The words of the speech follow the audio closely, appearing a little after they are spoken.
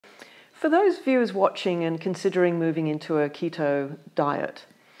For those viewers watching and considering moving into a keto diet,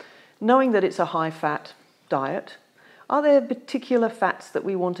 knowing that it's a high-fat diet, are there particular fats that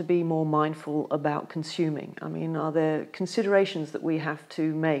we want to be more mindful about consuming? I mean, are there considerations that we have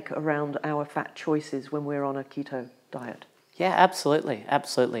to make around our fat choices when we're on a keto diet? Yeah, absolutely,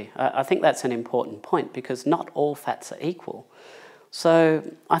 absolutely. I think that's an important point because not all fats are equal. So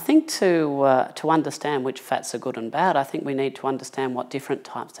I think to understand which fats are good and bad, I think we need to understand what different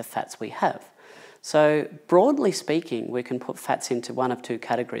types of fats we have. So broadly speaking, we can put fats into one of two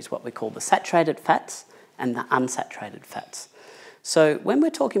categories, what we call the saturated fats and the unsaturated fats. So when we're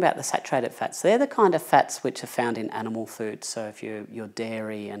talking about the saturated fats, they're the kind of fats which are found in animal foods. So if your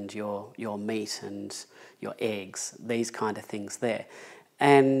dairy and your meat and your eggs, these kind of things there.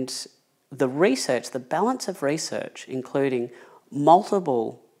 And the research, the balance of research, including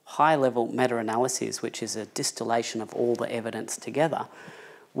multiple high-level meta-analyses, which is a distillation of all the evidence together,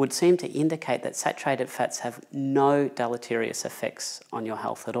 would seem to indicate that saturated fats have no deleterious effects on your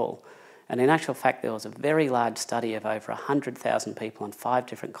health at all. And in actual fact, there was a very large study of over 100,000 people on 5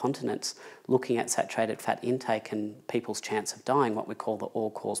 different continents looking at saturated fat intake and people's chance of dying, what we call the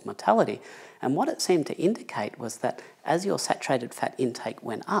all-cause mortality. And what it seemed to indicate was that as your saturated fat intake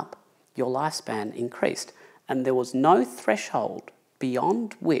went up, your lifespan increased. And there was no threshold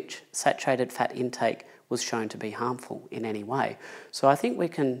beyond which saturated fat intake was shown to be harmful in any way. So I think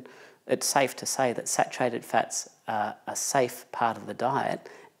it's safe to say that saturated fats are a safe part of the diet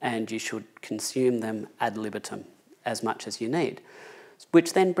and you should consume them ad libitum as much as you need.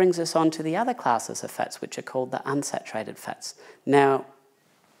 Which then brings us on to the other classes of fats, which are called the unsaturated fats. Now,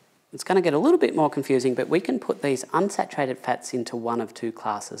 it's going to get a little bit more confusing, but we can put these unsaturated fats into one of two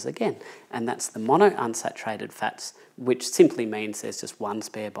classes again, and that's the monounsaturated fats, which simply means there's just one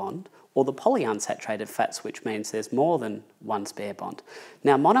spare bond, or the polyunsaturated fats, which means there's more than one spare bond.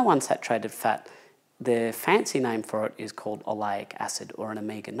 Now, monounsaturated fat, the fancy name for it is called oleic acid or an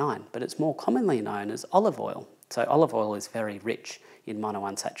omega-9, but it's more commonly known as olive oil. So olive oil is very rich in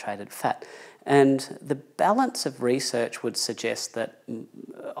monounsaturated fat. And the balance of research would suggest that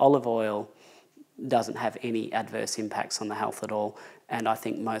olive oil doesn't have any adverse impacts on the health at all, and I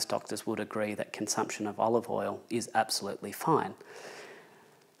think most doctors would agree that consumption of olive oil is absolutely fine.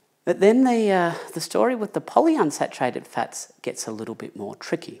 But then the story with the polyunsaturated fats gets a little bit more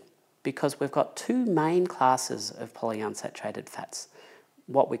tricky because we've got two main classes of polyunsaturated fats,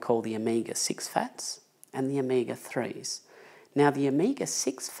 what we call the omega-6 fats and the omega-3s. Now, the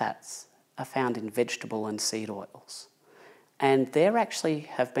omega-6 fats are found in vegetable and seed oils, and they actually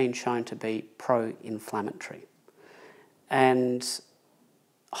have been shown to be pro-inflammatory. And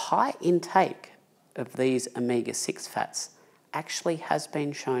high intake of these omega-6 fats actually has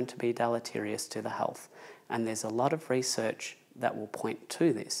been shown to be deleterious to the health, and there's a lot of research that will point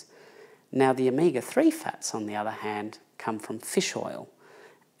to this. Now, the omega-3 fats, on the other hand, come from fish oil,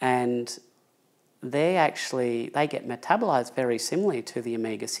 and they get metabolized very similarly to the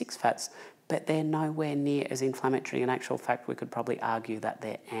omega-6 fats, but they're nowhere near as inflammatory. In actual fact, we could probably argue that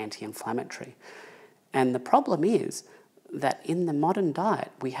they're anti-inflammatory. And the problem is that in the modern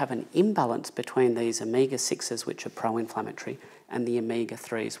diet, we have an imbalance between these omega-6s, which are pro-inflammatory, and the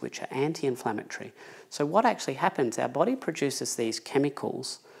omega-3s, which are anti-inflammatory. So what actually happens, our body produces these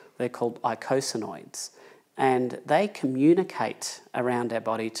chemicals, they're called eicosanoids, and they communicate around our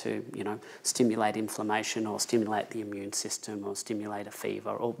body to, stimulate inflammation or stimulate the immune system or stimulate a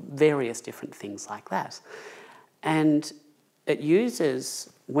fever or various different things like that. And it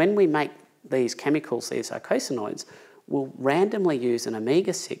uses, when we make these chemicals, these eicosanoids, we'll randomly use an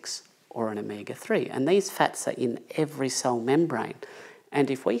omega-6 or an omega-3, and these fats are in every cell membrane. And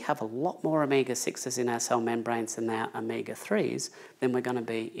if we have a lot more omega-6s in our cell membranes than our omega-3s, then we're going to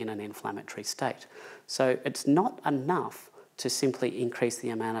be in an inflammatory state. So it's not enough to simply increase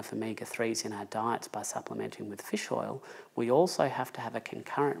the amount of omega-3s in our diets by supplementing with fish oil. We also have to have a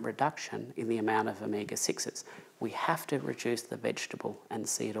concurrent reduction in the amount of omega-6s. We have to reduce the vegetable and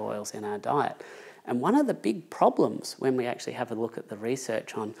seed oils in our diet. And one of the big problems when we actually have a look at the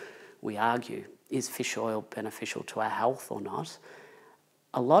research on, we argue, is fish oil beneficial to our health or not?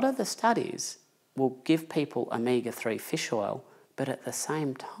 A lot of the studies will give people omega-3 fish oil, but at the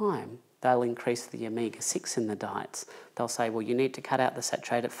same time, they'll increase the omega-6 in the diets. They'll say, well, you need to cut out the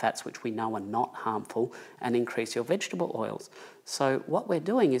saturated fats, which we know are not harmful, and increase your vegetable oils. So what we're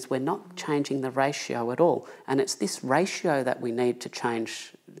doing is we're not changing the ratio at all. And it's this ratio that we need to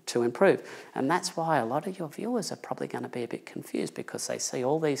change to improve. And that's why a lot of your viewers are probably going to be a bit confused because they see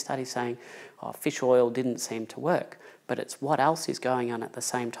all these studies saying, oh, fish oil didn't seem to work. But it's what else is going on at the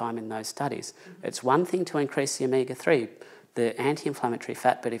same time in those studies. It's one thing to increase the omega-3, the anti-inflammatory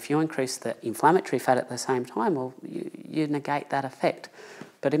fat, but if you increase the inflammatory fat at the same time, well, you negate that effect.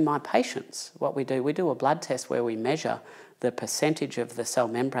 But in my patients, what we do a blood test where we measure the percentage of the cell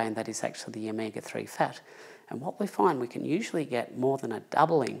membrane that is actually the omega-3 fat. And what we find, we can usually get more than a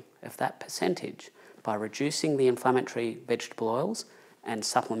doubling of that percentage by reducing the inflammatory vegetable oils and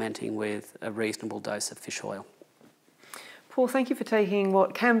supplementing with a reasonable dose of fish oil. Paul, thank you for taking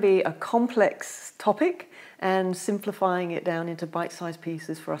what can be a complex topic and simplifying it down into bite-sized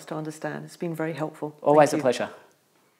pieces for us to understand. It's been very helpful. Always a pleasure.